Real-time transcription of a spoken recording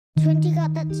20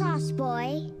 got that sauce,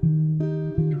 boy.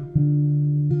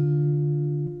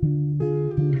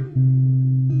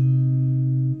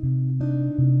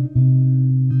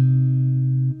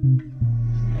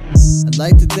 I'd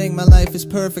like to think my life is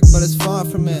perfect, but it's far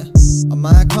from it. All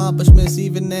my accomplishments,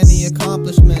 even any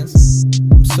accomplishments.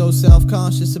 I'm so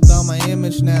self-conscious about my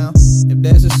image now. If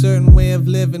there's a certain way of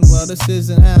living, well, this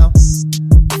isn't how.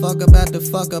 Fuck about the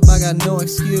fuck up, I got no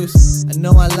excuse. I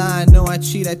know I lie, I know I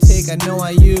cheat, I take, I know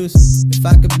I use. If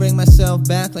I could bring myself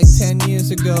back like 10 years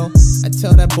ago, I'd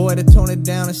tell that boy to tone it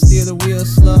down and steer the wheel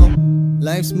slow.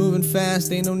 Life's moving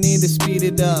fast, ain't no need to speed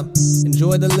it up.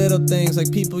 Enjoy the little things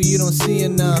like people you don't see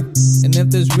enough. And if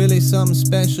there's really something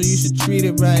special, you should treat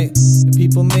it right. If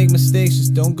people make mistakes,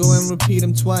 just don't go and repeat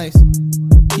them twice.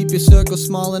 Keep your circle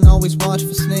small and always watch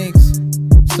for snakes.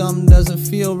 If something doesn't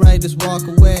feel right, just walk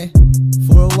away.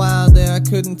 For a while there, I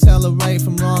couldn't tell a right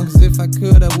from wrong, cause if I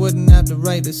could, I wouldn't have to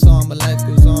write this song, but life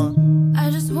goes on. I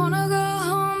just wanna go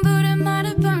home, but it might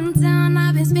have burned down.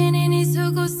 I've been spinning these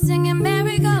circles, singing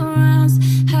merry-go-rounds.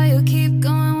 How you keep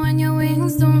going when your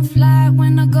wings don't fly,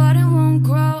 when the garden won't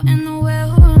grow and the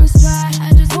well runs dry.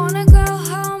 I just wanna go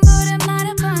home, but it might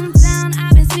have burned down.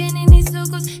 I've been spinning these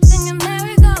circles, singing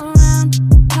merry-go-round.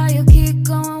 How you keep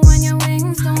going when your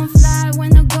wings don't fly,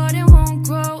 when the garden won't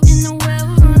grow and the well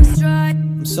runs dry.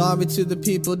 I'm sorry to the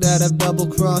people that have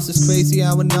double-crossed. It's crazy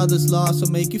how another's lost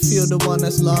will make you feel the one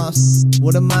that's lost.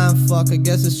 What a mind fuck, I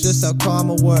guess it's just how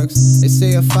karma works. They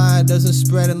say a fire doesn't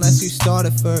spread unless you start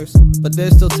it first. But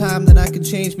there's still time that I can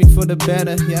change me for the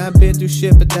better. Yeah, I've been through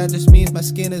shit, but that just means my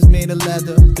skin is made of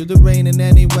leather. Through the rain and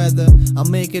any weather, I'll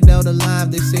make it out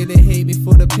alive. They say they hate me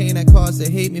for the pain I caused, they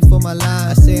hate me for my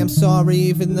lies. I say I'm sorry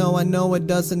even though I know it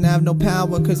doesn't have no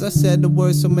power, cause I said the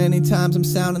word so many times I'm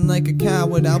sounding like a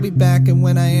coward. I'll be back, and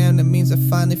when I am, that means I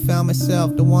finally found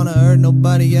myself. Don't wanna hurt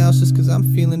nobody else just cause I'm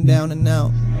feeling down and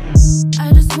out.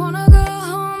 I just wanna go